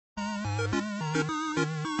Welcome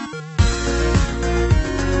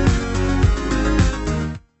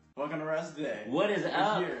to Rest Day. What is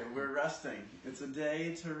up? We're here. We're resting. It's a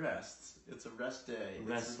day to rest. It's a rest day.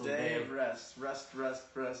 Restful it's a day day. of rest. Rest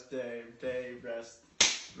day. Day, rest day.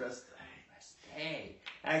 Rest day.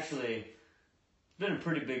 Actually, it's been a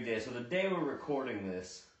pretty big day. So the day we're recording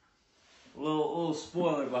this, a little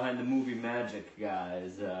spoiler behind the movie magic,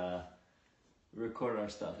 guys. We record our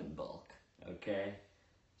stuff in bulk. Okay,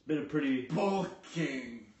 it's been a pretty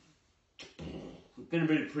Bulking.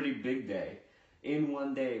 pretty big day. In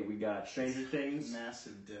one day, we got Stranger Things.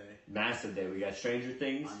 Massive day. Massive day. We got Stranger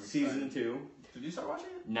Things I'm season excited. 2. Did you start watching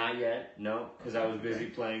it? Not yet, no, because I was busy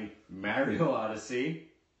playing Mario Odyssey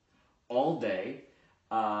all day,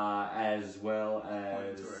 as well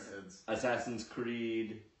Pointing as to our heads. Assassin's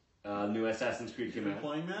Creed. New Assassin's Creed You came been out.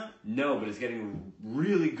 playing that? No, but it's getting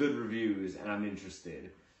really good reviews, and I'm interested.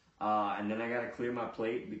 And then I gotta clear my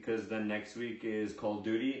plate because then next week is Call of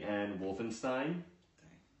Duty and Wolfenstein.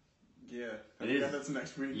 Yeah. It is. Yeah, that's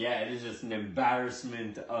next week. Yeah, it is just an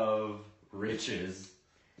embarrassment of riches.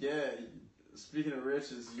 Yeah. Speaking of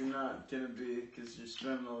riches, you're not gonna be because you're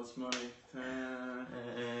spending all this money.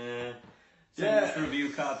 Send us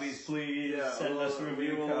review copies, please. Yeah, Send us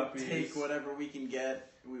review we will copies. take whatever we can get.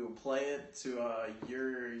 We will play it to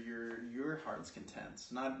your heart's content,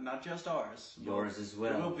 not just ours. Yours as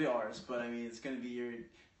well. It will be ours, but I mean, it's gonna be your.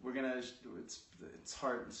 We're gonna. It's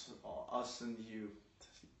hard. It's us and you.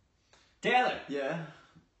 Taylor! Yeah.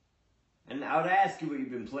 And I would ask you what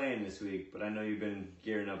you've been playing this week, but I know you've been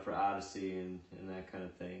gearing up for Odyssey and that kind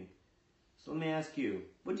of thing. So let me ask you,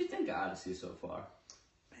 what'd you think of Odyssey so far?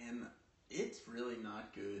 Man, it's really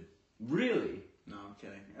not good. Really? No, I'm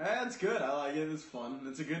kidding. It's good. I like it. It's fun.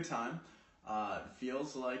 It's a good time. It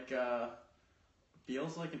feels like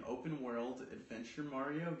an open world adventure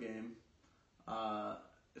Mario game.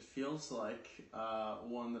 It feels like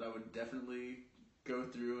one that I would definitely go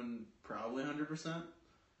through and probably 100%.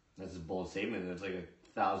 That's a bold statement. There's like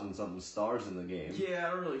 1,000-something stars in the game. Yeah,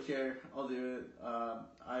 I don't really care. I'll do it.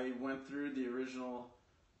 I went through the original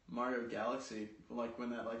Mario Galaxy, like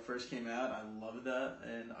when that first came out. I loved that,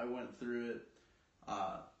 and I went through it.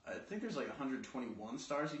 I think there's 121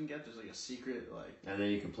 stars you can get. There's a secret And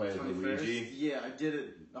then you can play as 21st. Luigi. Yeah, I did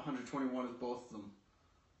it 121 with both of them,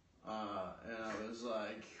 and I was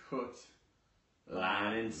hooked.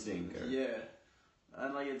 Line and sinker. Yeah,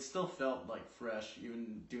 and it still felt fresh,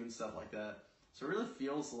 even doing stuff like that. So it really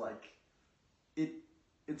feels like it.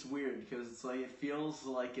 It's weird because it's it feels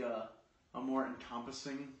like a more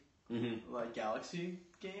encompassing Galaxy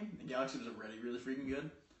game. And Galaxy was already really freaking good.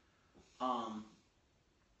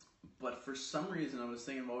 But for some reason, I was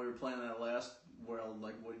thinking while we were playing that last world,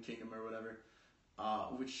 Wood Kingdom or whatever,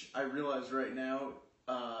 which I realize right now,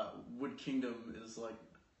 Wood Kingdom is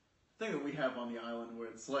thing that we have on the island where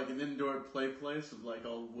it's an indoor play place with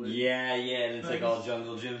all wood. Yeah, and it's all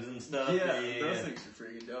jungle gyms and stuff. Yeah, those things are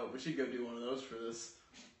freaking dope. We should go do one of those for this.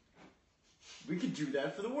 We could do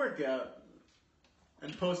that for the workout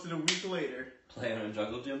and post it a week later. Play on a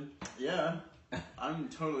jungle gym? Yeah, I'm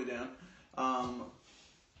totally down.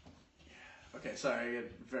 Okay, sorry, I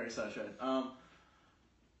get very sidetracked.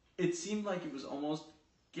 It seemed like it was almost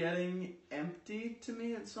getting empty to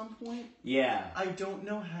me at some point. Yeah. I don't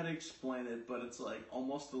know how to explain it, but it's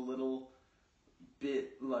almost a little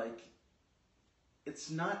bit it's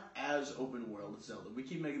not as open world as Zelda. We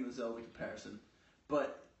keep making the Zelda comparison,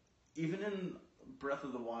 but even in Breath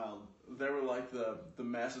of the Wild, there were the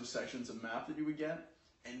massive sections of map that you would get,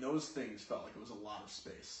 and those things felt like it was a lot of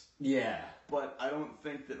space. Yeah. But I don't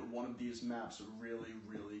think that one of these maps really,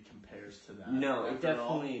 really compares to that. No, it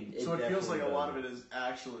definitely. So it feels like a lot of it is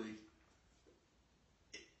actually.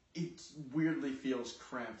 It weirdly feels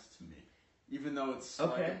cramped to me, even though it's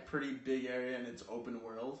a pretty big area and it's open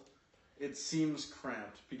world. It seems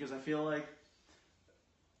cramped because I feel like.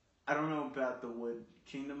 I don't know about the Wood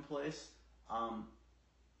Kingdom place.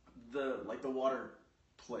 The water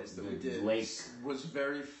place that we did was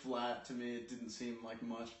very flat to me. It didn't seem like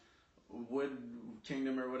much. Wood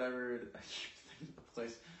Kingdom or whatever, I keep thinking of the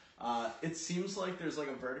place. It seems like there's a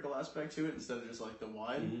vertical aspect to it instead of just the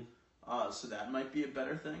wide. Mm-hmm. So that might be a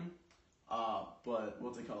better thing. But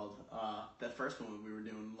what's it called? That first one we were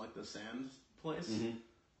doing the sand place. Mm-hmm.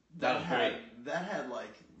 That had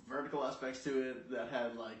vertical aspects to it. That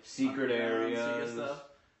had secret areas secret stuff.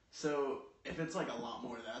 So if it's a lot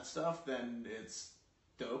more of that stuff, then it's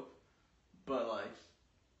dope. But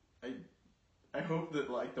I hope that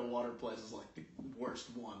the water place is the worst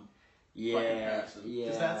one. Yeah,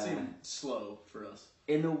 because that seemed slow for us.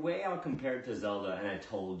 In a way, I'll compare it to Zelda, and I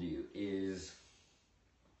told you, is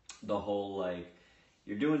the whole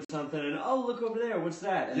you're doing something and, oh, look over there, what's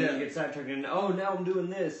that? And then you get sidetracked and, oh, now I'm doing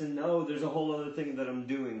this, and oh, there's a whole other thing that I'm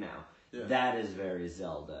doing now. Yeah. That is very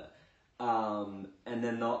Zelda. And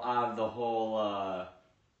then they'll have the whole,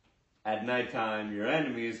 at nighttime, your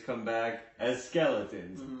enemies come back as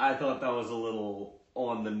skeletons. Mm-hmm. I thought that was a little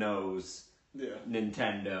on the nose. Yeah.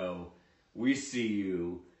 Nintendo, we see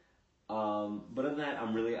you. But other than that,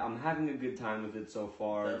 I'm having a good time with it so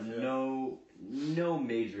far. No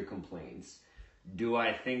major complaints. Do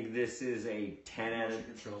I think this is a 10 out of...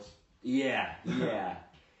 controls. Yeah.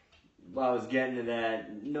 Well, I was getting to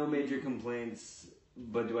that. No major complaints,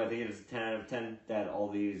 but do I think it's a 10 out of 10 that all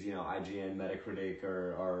these, IGN, Metacritic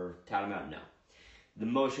are touting out? No. The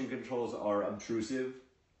motion controls are obtrusive.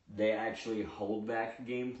 They actually hold back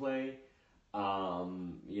gameplay.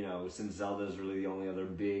 Since Zelda is really the only other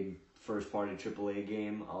big first-party AAA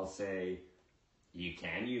game, I'll say you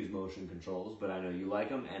can use motion controls, but I know you like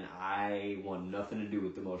them, and I want nothing to do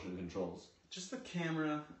with the motion controls. Just the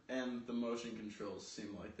camera and the motion controls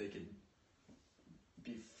seem like they could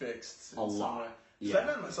be fixed in some way. Yeah. I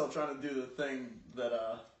found myself trying to do the thing that,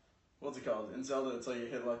 what's it called? In Zelda, it's like you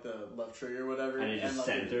hit like the left trigger or whatever. And it just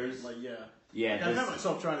centers? Yeah, I found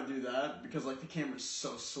myself trying to do that because like the camera's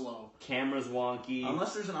so slow. Camera's wonky.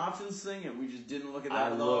 Unless there's an options thing, and we just didn't look at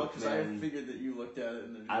that at all because I figured that you looked at it.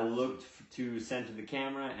 And I looked to center the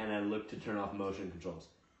camera, and I looked to turn off motion controls.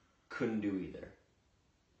 Couldn't do either.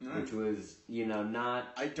 Right. Which was, not...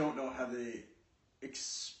 I don't know how they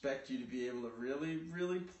expect you to be able to really,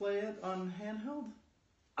 really play it on handheld.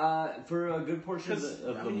 For a good portion of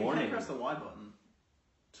the morning. You can press the Y button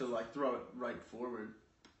to like throw it right forward.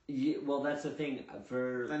 Yeah, well, that's the thing.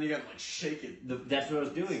 Then you gotta like shake it. That's what I was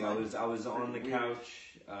doing. I was on the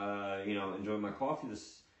couch, enjoying my coffee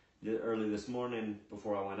early this morning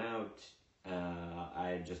before I went out.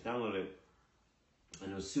 I just downloaded it,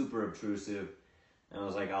 and it was super obtrusive. And I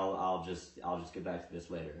was like, I'll just get back to this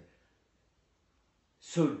later.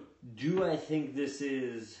 So, do I think this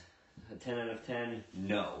is a 10 out of 10?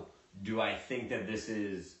 No. Do I think that this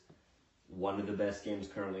is one of the best games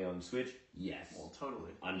currently on Switch? Yes. Well,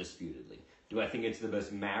 totally. Undisputedly. Do I think it's the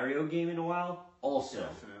best Mario game in a while? Also,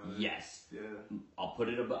 definitely. Yes. Yeah.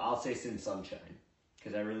 I'll say since Sunshine.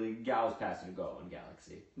 Because I was passing a go on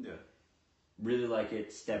Galaxy. Yeah. Really like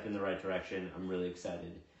it. Step in the right direction. I'm really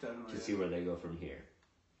excited to see where they go from here.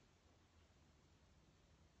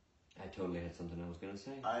 I totally had something I was going to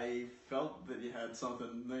say. I felt that you had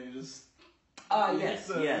something. Then you just... Yes.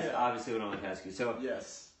 Yeah. Obviously, we don't like to ask you. So,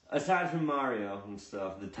 yes. Aside from Mario and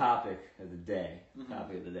stuff, the topic of the day.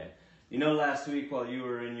 Last week while you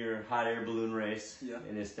were in your hot air balloon race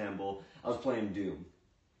in Istanbul, I was playing Doom.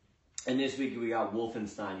 And this week we got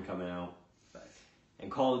Wolfenstein coming out. Right. And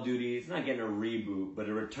Call of Duty, it's not getting a reboot, but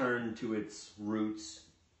a return to its roots.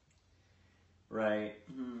 Right?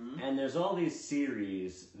 Mm-hmm. And there's all these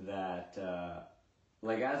series that,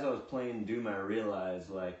 as I was playing Doom, I realized,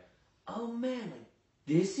 oh man,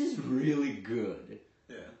 this is really good.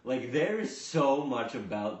 Yeah. There is so much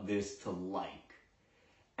about this to like.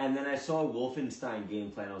 And then I saw Wolfenstein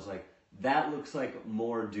gameplay, and I was like, that looks like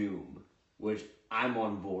more Doom, which I'm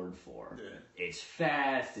on board for. Yeah. It's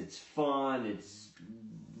fast, it's fun, it's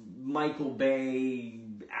Michael Bay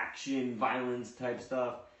action, violence type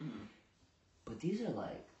stuff. Mm-hmm. But these are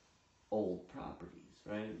old properties,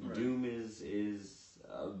 right? Doom is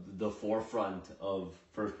the forefront of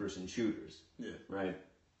first-person shooters. Yeah. Right?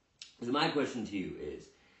 So my question to you is,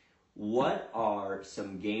 what are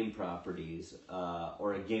some game properties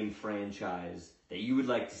or a game franchise that you would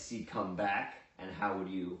like to see come back, and how would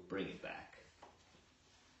you bring it back?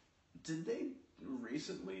 Did they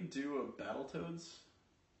recently do a Battletoads?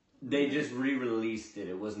 They just re-released it.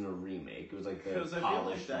 It wasn't a remake. It was the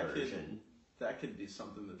polished version. That could be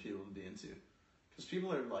something that people would be into. Because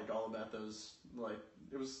people are all about those,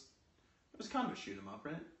 it was kind of a shoot 'em up,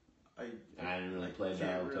 right? I didn't really play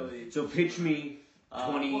Battletoads. So pitch me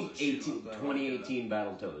 2018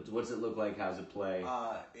 Battletoads. What's it look like? How's it play?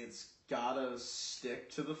 It's gotta stick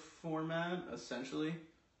to the format, essentially.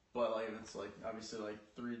 But, it's, obviously,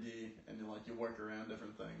 3D, and, you work around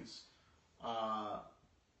different things.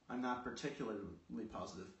 I'm not particularly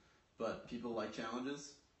positive, but people like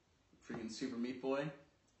challenges. Freaking Super Meat Boy,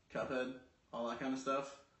 Cuphead, all that kind of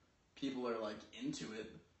stuff. People are, into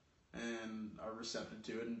it and are receptive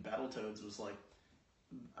to it, and Battletoads was,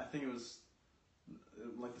 I think it was,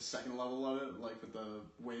 the second level of it, with the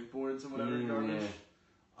wave boards and whatever garbage.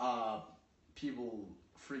 Yeah. People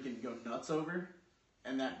freaking go nuts over,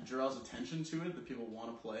 and that draws attention to it, that people want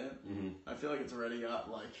to play it. Mm-hmm. I feel like it's already got,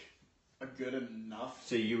 a good enough...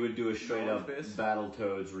 So you would do a straight-up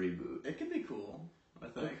Battletoads reboot? It could be cool, I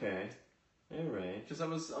think. Okay. Alright. Because I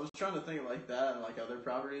was trying to think like that and like other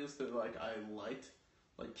properties that like I liked.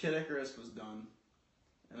 Like Kid Icarus was done,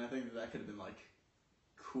 and I think that could have been like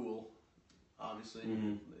cool. Obviously,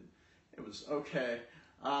 it was okay.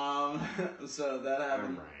 So that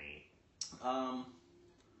happened. Alright.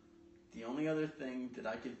 The only other thing that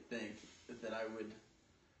I could think that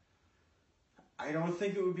I don't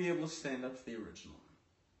think it would be able to stand up to the original.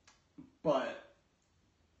 But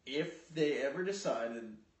if they ever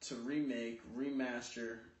decided to remake,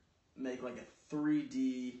 remaster, make like a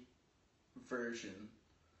 3D version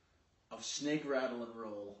of Snake, Rattle, and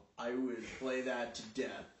Roll, I would play that to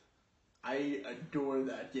death. I adore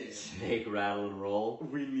that game. Snake, Rattle, and Roll.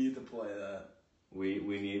 We need to play that.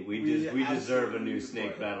 We deserve a new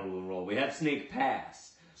Snake, Rattle, and Roll. We have Snake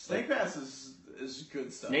Pass. Snake Pass is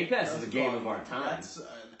good stuff. Snake Pass is a game of our time. That's an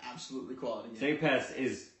absolutely quality game. Snake Pass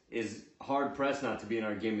is hard pressed not to be in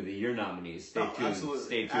our Game of the Year nominees. Stay tuned. Absolutely.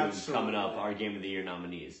 Stay tuned. Absolutely. Coming up, our Game of the Year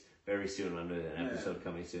nominees very soon. Under an episode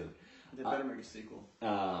coming soon. They better make a sequel.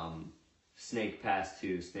 Snake Pass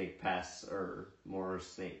 2, Snake Pass or more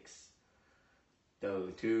snakes.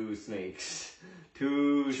 Two snakes.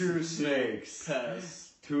 Two snakes.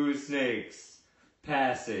 Pass. Two snakes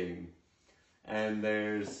passing. And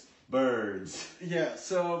there's birds. Yeah,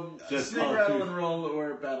 so Just Snake, called Rattle, two. and Roll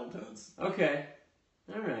or Battletoads. Okay.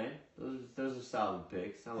 Alright. Those are solid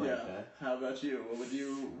picks. I like Yeah. that. How about you? What would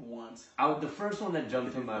you want? The first one that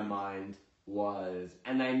jumped to my mind was,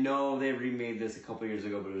 and I know they remade this a couple years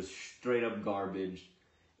ago, but it was straight up garbage.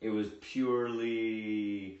 It was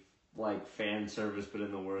purely like fan service, but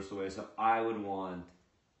in the worst way. So I want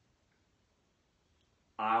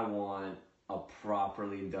a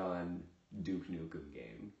properly done Duke Nukem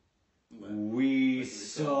game. We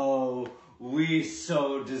so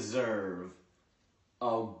deserve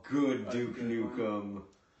a good Duke Nukem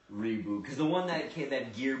reboot, because the one that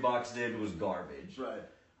Gearbox did was garbage. Right.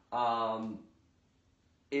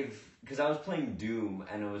 Because I was playing Doom,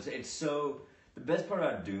 and it's so, the best part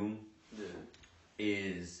about Doom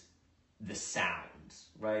is the sounds,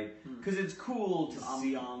 right? Because it's cool to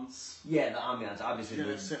see Ambiance. the ambiance, obviously Je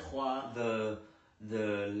ne sais quoi. the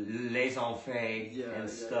les enfants and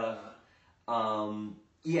stuff.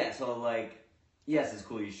 So like, yes, it's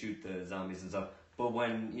cool you shoot the zombies and stuff, but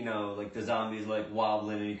when, you know, like the zombies like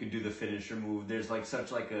wobbling and you can do the finisher move, there's like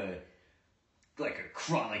such like a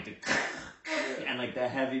crunch, like the and like the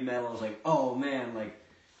heavy metal is like, oh man, like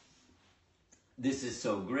this is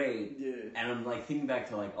so great. Yeah. And I'm like thinking back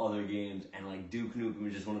to like other games, and like Duke Nukem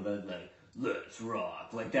is just one of those like, let's rock,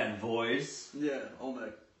 like that voice. Yeah,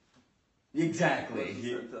 Olmec. Exactly.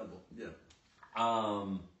 Yeah.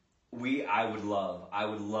 I would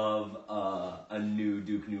love a new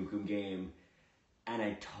Duke Nukem game, and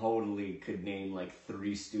I totally could name like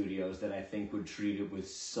 3 studios that I think would treat it with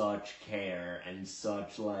such care and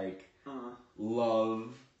such like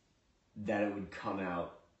love that it would come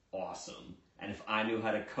out awesome. And if I knew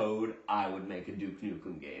how to code, I would make a Duke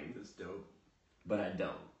Nukem game. That's dope. But I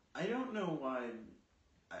don't. I don't know why.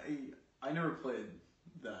 I never played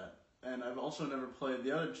that. And I've also never played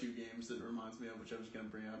the other 2 games that it reminds me of, which I was going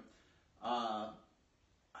to bring up.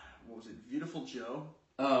 What was it? Beautiful Joe.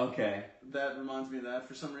 Oh, okay. That reminds me of that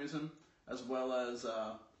for some reason. As well as,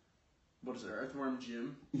 what is it? Earthworm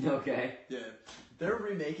Jim. Okay. Yeah. They're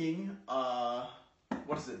remaking,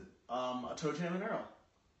 what is it? A Toe Jam and Earl.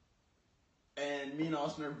 And me and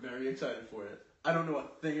Austin are very excited for it. I don't know a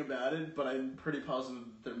thing about it, but I'm pretty positive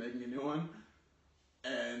that they're making a new one.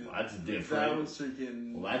 And well, that's different. That was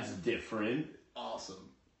freaking Well, that's different. awesome.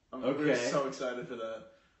 Okay. We're so excited for that.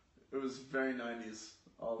 It was very 90s.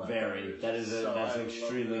 All that. Very. That's an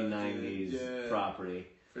extremely that, 90s property.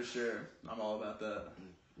 For sure. I'm all about that.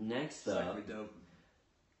 Next It's up, gonna be dope.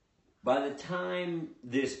 by the time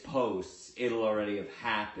this posts, it'll already have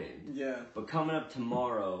happened. Yeah. But coming up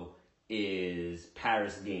tomorrow is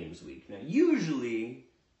Paris Games Week. Now, usually,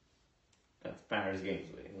 that's Paris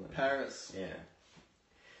Games Week. Paris. Yeah.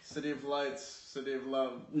 City of Lights. City of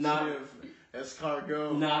Love. Not- City of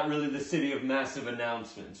Escargot. Not really the city of massive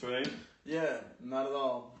announcements, right? Yeah, not at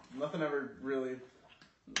all. Nothing ever really.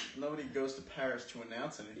 Nobody goes to Paris to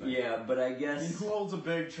announce anything. Yeah, but I I mean, guess... who holds a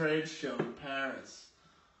big trade show in Paris?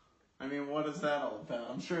 I mean, what is that all about?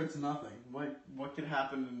 I'm sure it's nothing. What could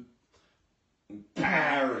happen in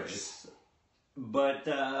Paris. But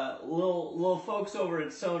little folks over at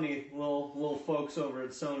Sony, little folks over at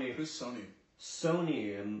Sony. Who's Sony?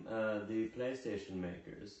 Sony, the PlayStation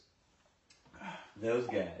makers. Those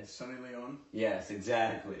guys. Sonny Leon? Yes,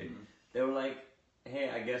 exactly. They were like,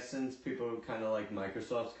 hey, I guess since people kind of like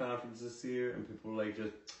Microsoft's conference this year, and people were like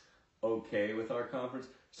just okay with our conference,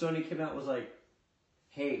 Sony came out and was like,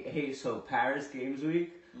 hey, so Paris Games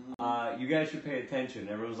Week, you guys should pay attention.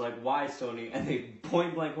 Everyone was like, why, Sony? And they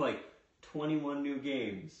point blank were like, 21 new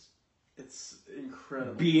games It's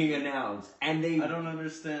incredible. being announced. And I don't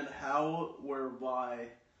understand how or why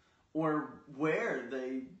or where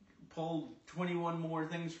they pulled 21 more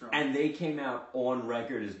things from. And they came out on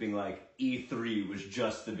record as being like, E3 was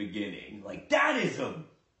just the beginning. Like, that is a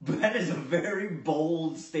very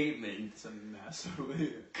bold statement. It's a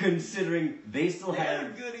massively... Considering they still They had a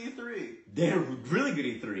had... good E3. They had a really good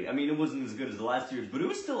E3. I mean, it wasn't as good as the last year's, but it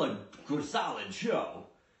was still a good, solid show.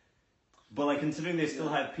 But, like, considering they still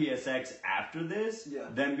have PSX after this,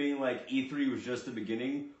 them being like, E3 was just the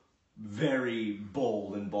beginning, very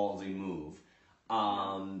bold and ballsy move.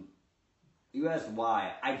 You asked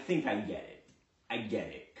why. I think I get it. I get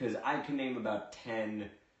it. Because I can name about 10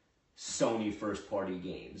 Sony first-party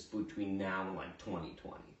games between now and, like,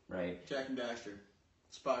 2020, right? Jak and Daxter.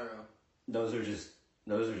 Spyro. Those are just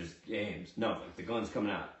games. No, like, the gun's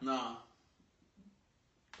coming out. Nah.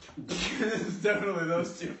 It's definitely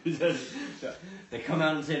those two. They come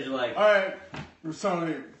out and say, like... Alright,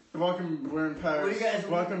 Sony, welcome, we're in Paris. What do you guys...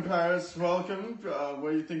 Welcome, Paris, welcome.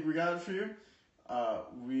 What do you think we got for you?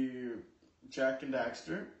 Jak and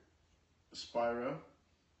Daxter, Spyro,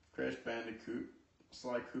 Crash Bandicoot,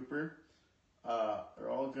 Sly Cooper, are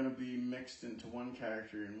all going to be mixed into one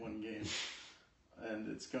character in one game. And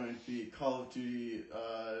it's going to be Call of Duty,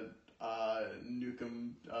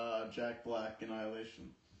 Nukem, Jack Black, Annihilation.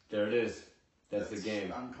 There it is. That's the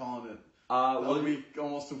game. I'm calling it.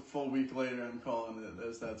 Almost a full week later, I'm calling it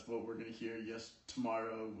as that's what we're going to hear. Yes,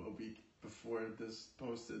 tomorrow, a week before this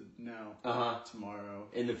posted now. Tomorrow.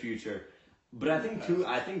 In the future. But I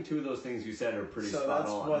think two of those things you said are pretty spot on.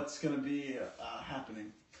 So that's what's going to be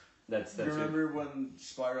happening. That's you remember when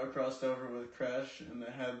Spyro crossed over with Crash and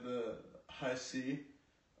they had the High C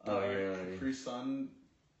Capri Sun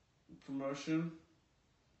promotion?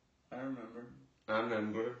 I remember.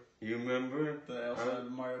 You remember? They also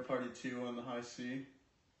had Mario Party 2 on the High C.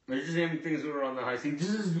 They're just naming things that were on the High C. This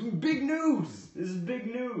is big news.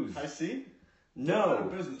 High C? No.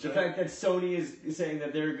 The fact that Sony is saying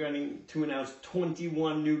that they're going to announce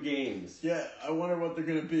 21 new games. Yeah, I wonder what they're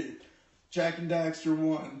going to be. Jak and Daxter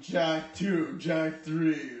 1, Jak 2, Jak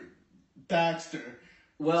 3, Daxter.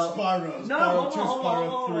 Well, Spyro, no, Spyro 2, hold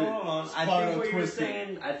Spyro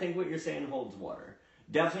 3. I think what you're saying holds water.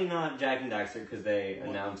 Definitely not Jak and Daxter because they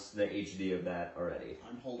announced the HD of that already.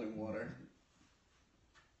 I'm holding water.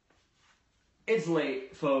 It's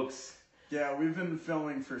late, folks. Yeah, we've been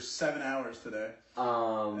filming for 7 hours today.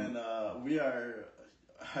 And we are,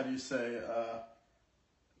 how do you say,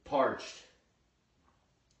 parched.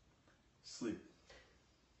 Sleep.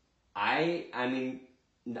 I mean,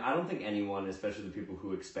 I don't think anyone, especially the people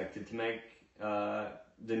who expected to make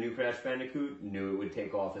the new Crash Bandicoot, knew it would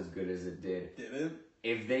take off as good as it did. Did it?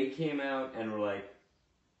 If they came out and were like,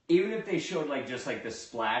 even if they showed like just like the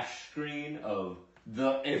splash screen of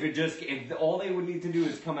if all they would need to do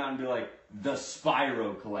is come out and be like, the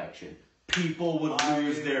Spyro collection, people would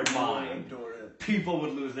lose their mind. Adore it. People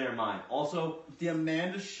would lose their mind. Also, the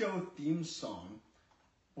Amanda Show theme song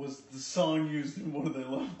was the song used in one of their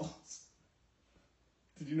levels.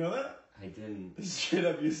 Did you know that? I didn't. They straight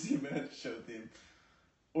up used the Amanda Show theme.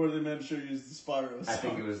 Or the Amanda Show used the Spyro song. I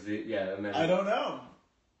think it was Amanda. I don't know.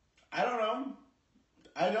 I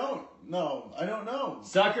don't know.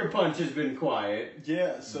 Sucker Punch has been quiet.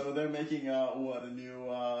 Yeah, so they're making a new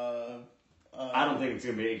I don't think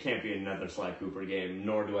it can't be another Sly Cooper game,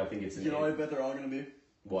 nor do I think it's You know what I bet they're all gonna be?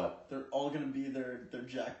 What? They're all gonna be their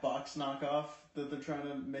Jackbox knockoff that they're trying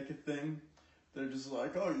to make a thing. They're just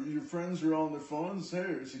like, oh, your friends are all on their phones?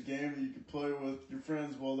 Here, it's a game that you can play with your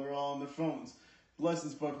friends while they're all on their phones.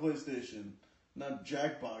 Licensed by PlayStation. Not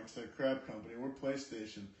Jackbox, that crap company. We're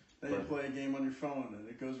PlayStation. Then you play a game on your phone, and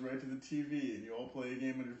it goes right to the TV, and you all play a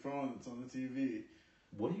game on your phone that's on the TV.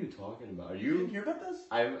 What are you talking about? You didn't hear about this?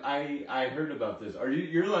 I heard about this.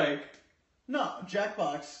 You're like... No,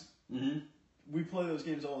 Jackbox. Mm-hmm. We play those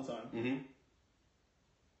games all the time. Mm-hmm.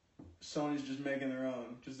 Sony's just making their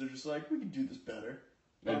own, because they're just like, we can do this better.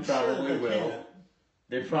 They probably will.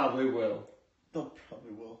 They probably will. They'll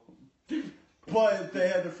probably will. But they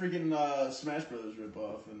had the freaking Smash Brothers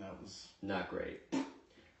ripoff, and that was... Not great.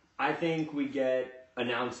 I think we get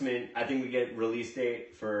announcement. I think we get release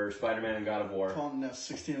date for Spider-Man and God of War. Call them now,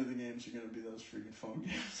 16 of the games are going to be those freaking phone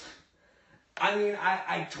games. I mean,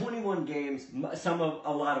 I 21 games,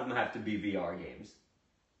 a lot of them have to be VR games.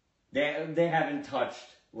 They haven't touched,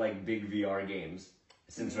 like, big VR games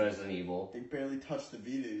since Resident Evil. They barely touched the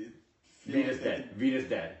Vita. Vita's dead. Vita's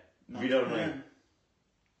dead. Not Vita Japan.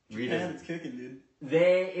 ring. Japan, it's kicking, dude. If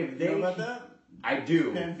they you know about that? I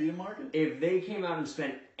do. Japan Vita market? If they came out and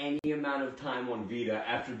spent any amount of time on Vita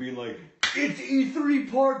after being like, it's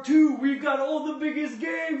E3 Part 2, we've got all the biggest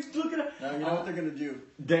games, look at it. Now, you know what they're gonna do?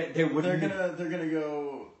 They wouldn't.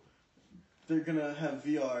 They're gonna have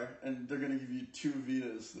VR, and they're gonna give you 2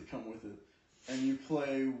 Vitas that come with it. And you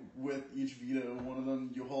play with each Vita. One of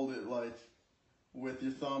them, you hold it like with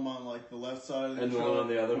your thumb on like the left side of the And the controller. one on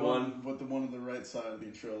the other one? With the one on the right side of the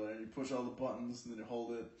controller. And you push all the buttons and then you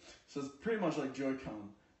hold it. So it's pretty much like Joy-Con.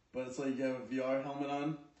 But it's like you have a VR helmet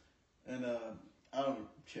on. And I don't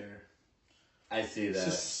care. I see that.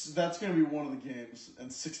 That's going to be one of the games.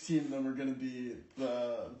 And 16 of them are going to be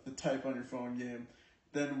the type on your phone game.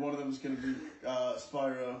 Then one of them is going to be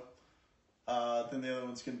Spyro. Then the other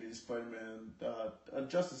one's going to be Spider-Man,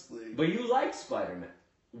 Justice League. But you like Spider-Man.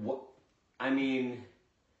 What? I mean...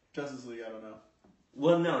 Justice League, I don't know.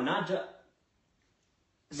 Well, no, not just...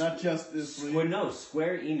 Not Justice League. Well, no,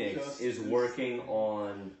 Square Enix Justice. is working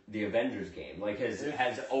on the Avengers game. Like,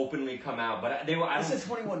 has openly come out. But they were... I said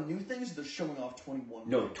 21 new things, they're showing off 21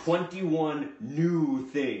 No, things. 21 new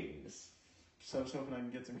things. So I was hoping I can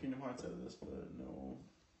get some Kingdom Hearts out of this, but no.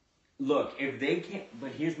 Look, if they can't...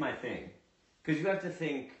 But here's my thing. Because you have to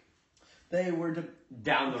think They were...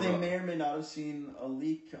 down the They road. may or may not have seen a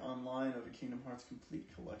leak online of a Kingdom Hearts Complete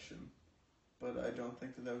collection. But I don't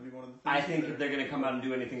think that would be one of the things. I think either. if they're going to come out and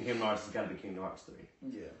do anything Kingdom Hearts, it's got to be Kingdom Hearts 3.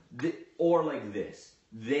 Yeah. Or like this.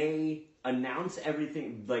 They announce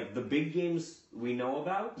everything, like the big games we know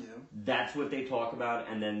about, Yeah. that's what they talk about,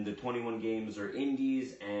 and then the 21 games are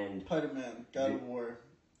indies and Spider-Man, God of War.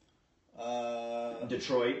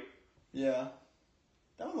 Detroit, Yeah.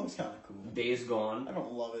 That one looks kind of cool. Days Gone. I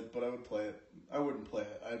don't love it, but I would play it. I wouldn't play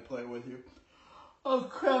it. I'd play it with you. Oh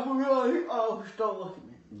crap! Really? Oh, don't look at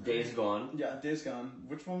me. Days Gone. Yeah, Days Gone.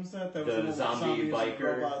 Which one was that? That was The one with zombie zombies and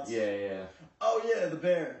biker. robots. Yeah. Oh yeah, the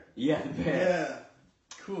bear. Yeah, the bear. Yeah.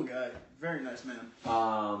 Cool guy. Very nice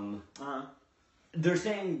man. They're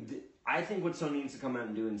saying, I think what Sony needs to come out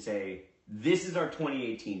and do and say, this is our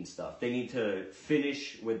 2018 stuff. They need to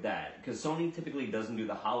finish with that. Because Sony typically doesn't do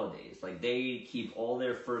the holidays. Like, they keep all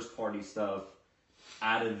their first-party stuff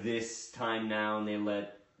out of this time now, and they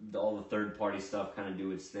let all the third-party stuff kind of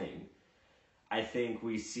do its thing. I think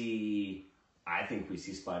we see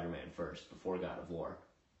Spider-Man first, before God of War.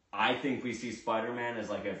 I think we see Spider-Man as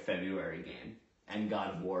like a February game, and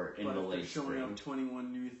God of War in the late showing spring. up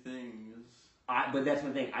 21 new things. But that's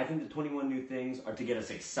my thing. I think the 21 new things are to get us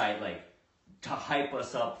excited, like, to hype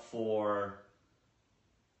us up for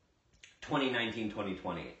 2019,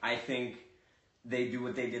 2020. I think they do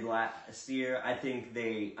what they did last year. I think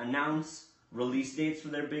they announce release dates for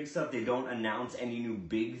their big stuff. They don't announce any new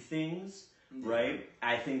big things, right?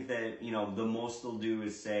 I think that, the most they'll do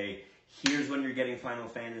is say, here's when you're getting Final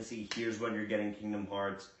Fantasy, here's when you're getting Kingdom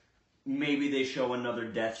Hearts. Maybe they show another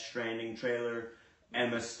Death Stranding trailer.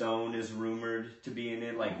 Emma Stone is rumored to be in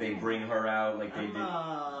it. Like, they bring her out like they did.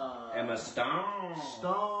 Emma Stone.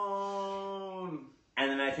 Stone. And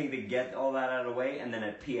then I think they get all that out of the way, and then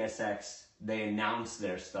at PSX, they announce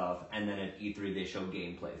their stuff, and then at E3, they show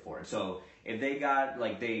gameplay for it. So if they got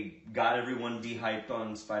everyone de-hyped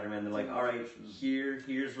on Spider-Man, they're like, all right,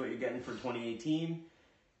 here's what you're getting for 2018.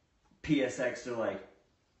 PSX, they're like,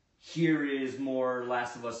 here is more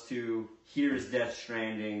Last of Us 2, here is Death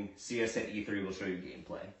Stranding, see us at E3, we'll show you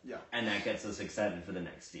gameplay. Yeah. And that gets us excited for the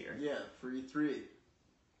next year. Yeah, for E3. We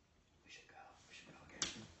should go again.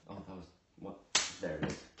 Oh, that was, what? There it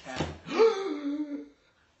is. Cat.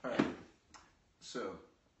 Alright. So,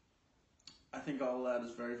 I think all of that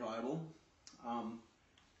is very viable.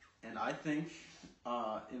 And I think,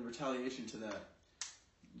 in retaliation to that,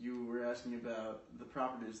 you were asking about the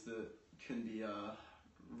properties that can be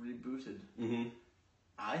rebooted. Mm-hmm.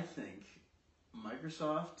 I think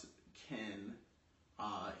Microsoft can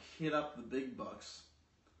hit up the big bucks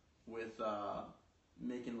with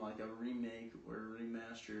making like a remake or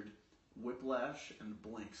remastered Whiplash and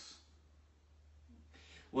Blinks.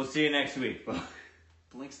 We'll see you next week.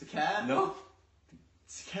 Blinks the cat? No.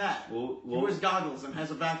 It's a cat. He What wears goggles and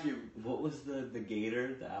has a vacuum. was the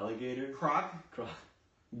gator, the alligator? Croc?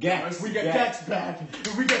 Gex. We get Gex back.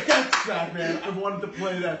 We get Gex back, man. I wanted to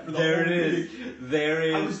play that for the There whole it is. week. There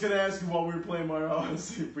I is was gonna ask you while we were playing Mario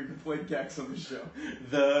Odyssey if we could play Gex on the show.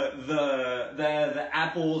 the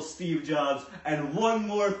Apple Steve Jobs, and one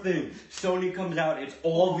more thing. Sony comes out, it's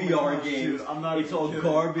all VR gosh, games. dude, I'm not it's even all kidding.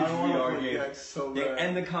 garbage I wanna VR play games. Gex so They bad.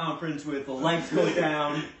 end the conference with the lights go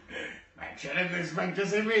down. Should have expected to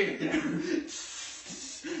see me.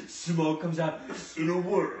 Smoke comes out. In a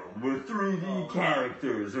world where 3D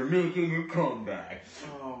characters are making a comeback.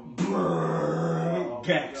 Oh,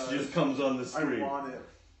 Gex gosh. just comes on the I screen. want it.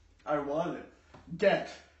 I want it. Get.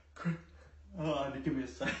 Oh, give me a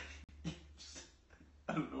second.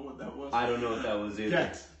 I don't know what that was. I don't know what that was either.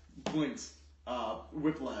 Get. Blinks.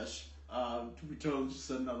 Whiplash. We totally just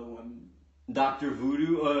said another one. Dr.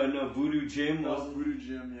 Voodoo? No, Voodoo Jim was. Oh, Voodoo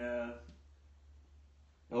Jim, yeah.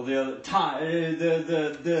 Oh, the other. Stop it.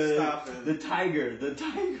 The tiger. The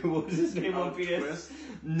tiger. What was his name on PS? Twist?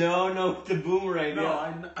 No, the boomerang. No,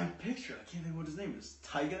 yeah. I picture it. I can't think what his name is.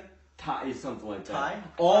 Tiger? Something like that. Ty?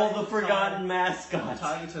 All Ty, the forgotten Ty. mascots.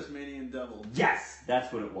 Tiger, Tasmanian Devil. Yes,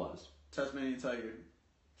 that's what it was. Tasmanian Tiger.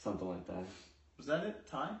 Something like that. Was that it?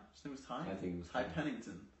 Ty? His name was Ty? I think it was Ty Ty.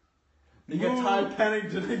 Pennington. You get Ty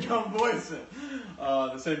Pennington to come voice it.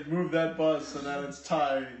 They say move that bus, and then it's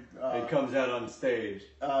Ty. It comes out on stage.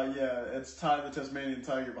 Yeah, it's Ty the Tasmanian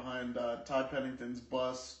Tiger behind Ty Pennington's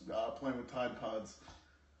bus playing with Tide Pods.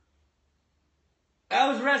 That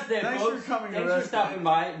was Rest Day, Thanks folks. for coming to Thanks Rest for stopping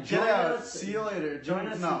by. Get Join out. us. See you later. Join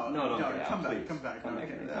us. No, No, get out, come please. back. Come back. Come Okay,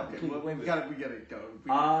 back. okay. Please, We wait. gotta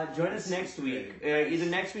go. Join us next week. Either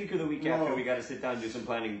next week or the week after. No. We got to sit down and do some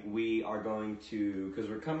planning. We are going to, because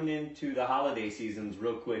we're coming into the holiday seasons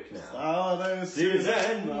real quick now. Holiday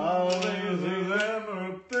Season. holiday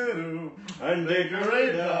season, and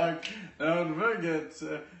decorate dark. Don't forget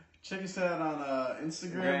to check us out on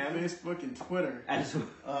Instagram, Facebook, and Twitter. As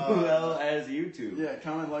well as YouTube. Yeah,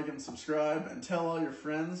 comment, like, and subscribe, and tell all your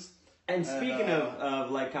friends. And speaking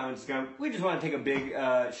of like, comment, subscribe, we just want to take a big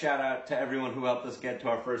shout out to everyone who helped us get to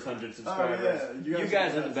our first 100 subscribers. Yeah. You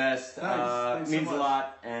guys are the best. Thanks so means a much.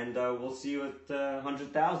 lot, and we'll see you at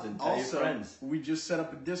 100,000. Tell Also, your friends. we just set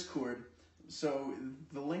up a Discord, so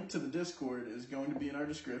the link to the Discord is going to be in our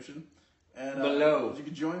description. And Below. you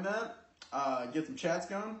can join that, get some chats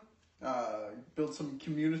going, build some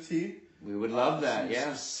community. We would love that.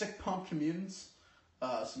 Some sick pump communities.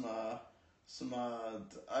 I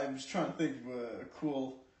was trying to think of a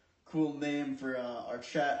cool name for our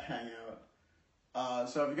chat hangout.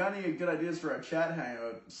 So if you got any good ideas for our chat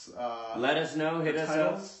hangouts, Let us know. Hit us up.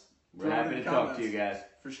 titles, We're throw it happy in to the talk to comments. you guys.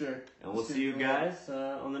 For sure. And we'll see you guys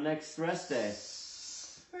on the next rest day.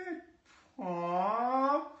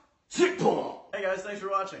 Sick pump. Hey guys, thanks for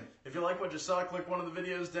watching. If you like what you saw, click one of the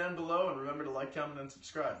videos down below, and remember to like, comment, and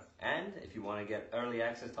subscribe. And if you want to get early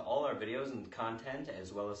access to all our videos and content,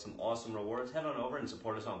 as well as some awesome rewards, head on over and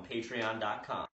support us on patreon.com.